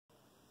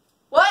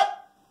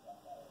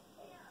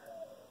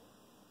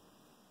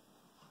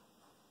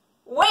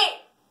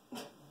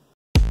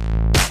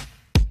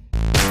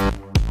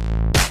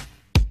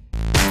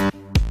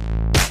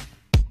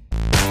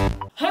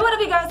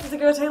guys, it's your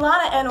girl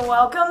Talana and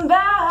welcome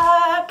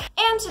back!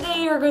 And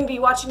today you're going to be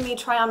watching me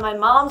try on my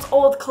mom's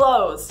old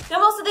clothes. Now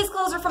most of these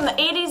clothes are from the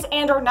 80s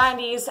and or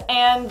 90s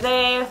and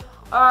they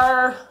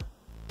are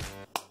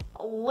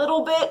a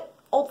little bit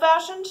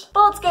old-fashioned.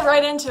 But let's get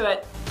right into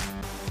it.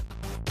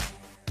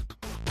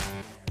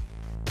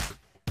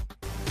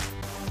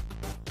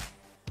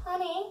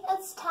 Honey,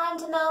 it's time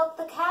to milk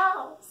the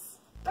cows.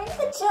 Bring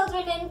the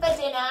children in for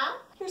dinner.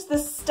 Here's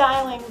this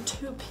styling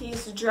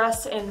two-piece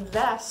dress and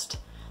vest.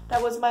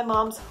 That was my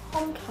mom's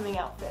homecoming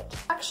outfit.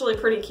 Actually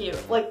pretty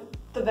cute. Like,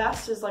 the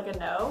vest is like a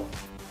no,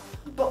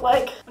 but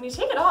like, when you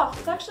take it off,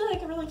 it's actually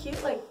like a really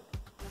cute, like,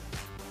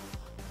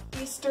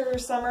 Easter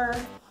summer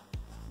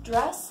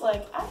dress.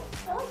 Like, I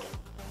like it.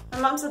 My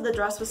mom said the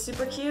dress was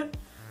super cute,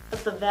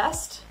 but the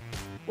vest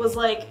was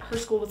like, her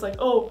school was like,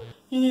 oh,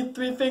 you need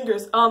 3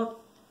 fingers. I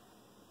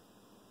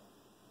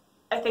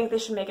think they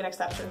should make an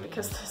exception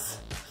because this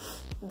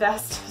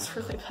vest is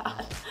really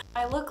bad.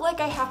 I look like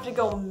I have to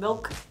go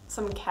milk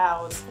some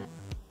cows.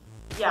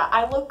 Yeah,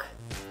 I look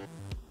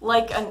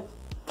like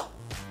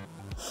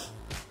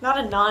not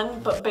a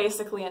nun, but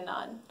basically a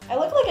nun. I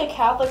look like a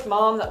Catholic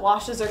mom that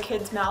washes her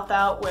kid's mouth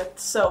out with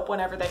soap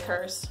whenever they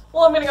curse.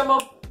 Well, I'm gonna go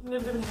milk.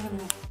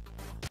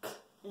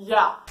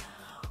 Yeah,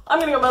 I'm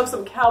gonna go milk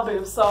some cow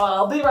boobs, so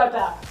I'll be right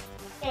back.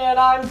 And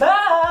I'm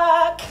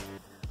back!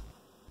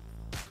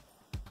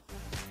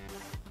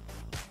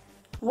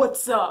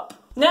 What's up?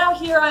 Now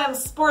here I am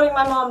sporting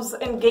my mom's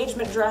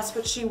engagement dress,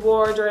 which she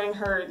wore during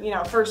her,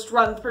 first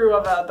run through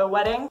of the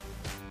wedding.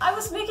 I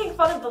was making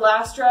fun of the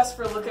last dress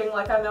for looking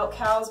like I milk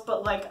cows,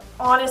 but like,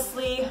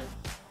 honestly,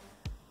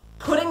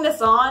 putting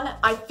this on,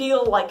 I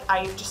feel like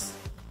I just,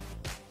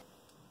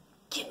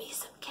 give me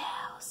some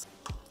cows.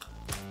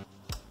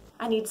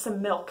 I need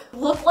some milk.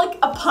 Look like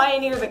a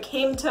pioneer that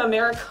came to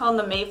America on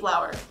the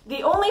Mayflower.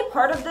 The only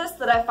part of this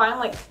that I find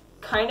like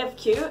kind of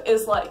cute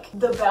is like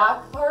the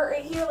back part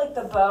right here, like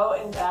the bow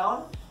and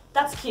down.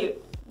 That's cute.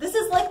 This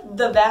is like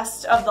the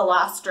vest of the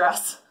last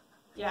dress.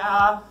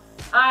 Yeah,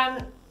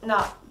 I'm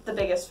not the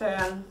biggest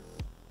fan.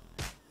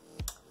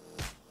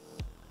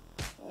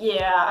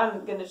 Yeah,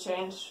 I'm gonna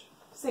change.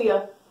 See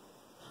ya.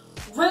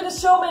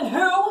 Greatest Showman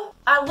who?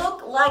 I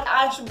look like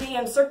I should be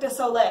in Cirque du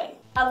Soleil.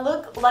 I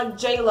look like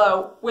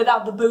J-Lo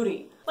without the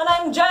booty. When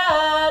I'm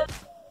Jet!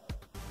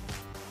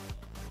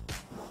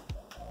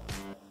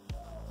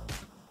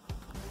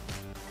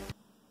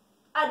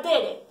 I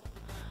did it.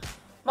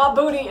 My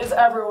booty is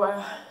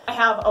everywhere. I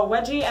have a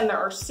wedgie and there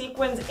are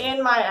sequins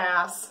in my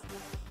ass.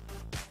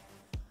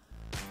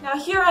 Now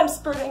here I'm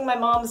sporting my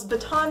mom's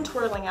baton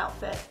twirling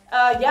outfit.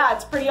 Yeah,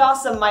 it's pretty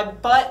awesome. My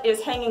butt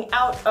is hanging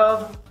out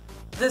of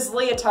this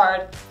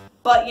leotard,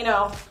 but you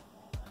know,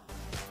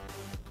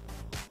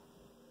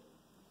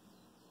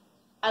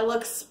 I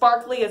look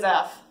sparkly as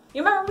F.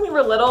 You remember when you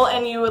were little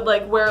and you would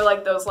like wear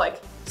like those like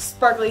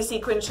sparkly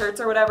sequin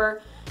shirts or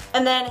whatever,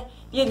 and then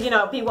you'd,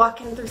 be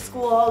walking through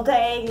school all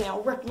day,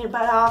 working your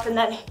butt off, and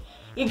then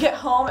you'd get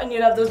home and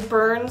you'd have those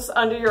burns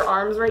under your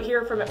arms right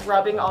here from it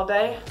rubbing all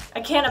day.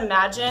 I can't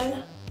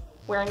imagine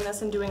wearing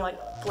this and doing like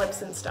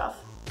flips and stuff.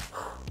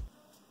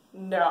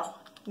 No,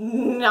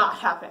 not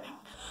happening.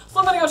 So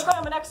I'm gonna go try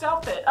on my next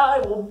outfit. I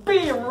will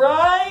be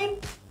right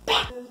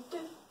back.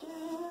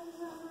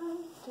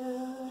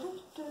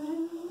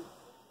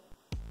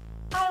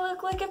 I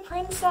look like a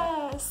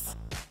princess.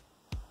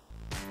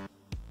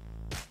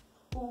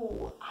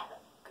 Ooh, I look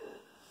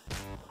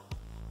good.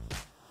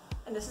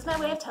 And this is my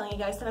way of telling you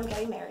guys that I'm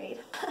getting married.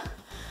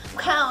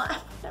 Wow,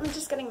 I'm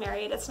just getting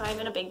married. It's not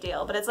even a big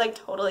deal, but it's like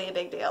totally a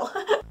big deal.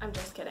 I'm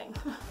just kidding.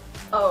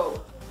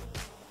 Oh.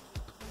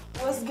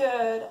 What's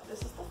good?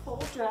 This is the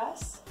full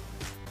dress.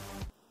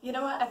 You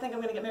know what? I think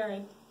I'm gonna get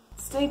married.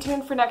 Stay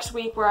tuned for next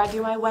week where I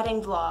do my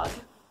wedding vlog.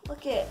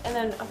 Look it, and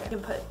then okay, I can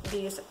put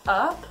these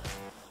up.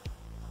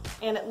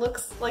 And it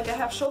looks like I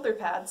have shoulder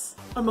pads.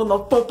 I'm on the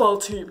football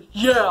team,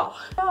 yeah!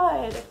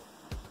 God.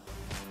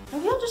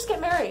 Maybe I'll just get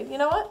married, you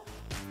know what?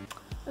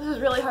 This is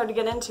really hard to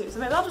get into, so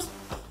maybe I'll just,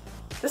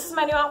 this is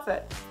my new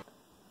outfit.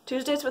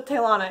 Tuesdays with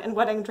Talana in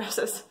wedding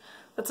dresses.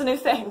 That's a new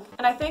thing.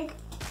 And I think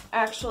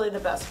actually the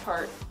best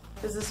part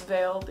is this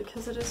veil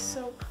because it is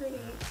so pretty.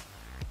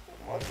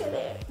 Look at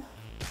it.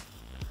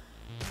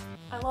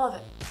 I love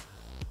it.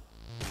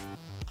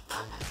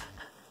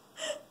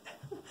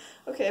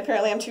 Okay,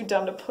 apparently I'm too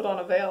dumb to put on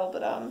a veil,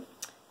 but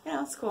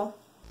yeah, it's cool.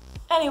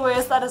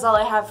 Anyways, that is all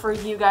I have for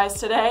you guys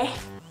today.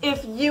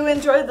 If you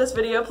enjoyed this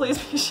video, please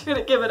be sure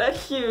to give it a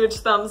huge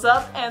thumbs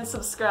up and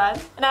subscribe.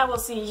 And I will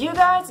see you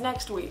guys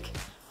next week.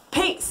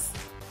 Peace!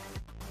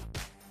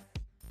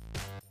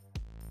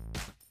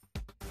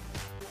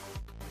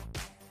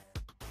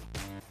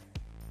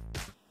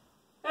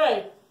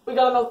 Hey, we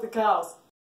gotta milk the cows.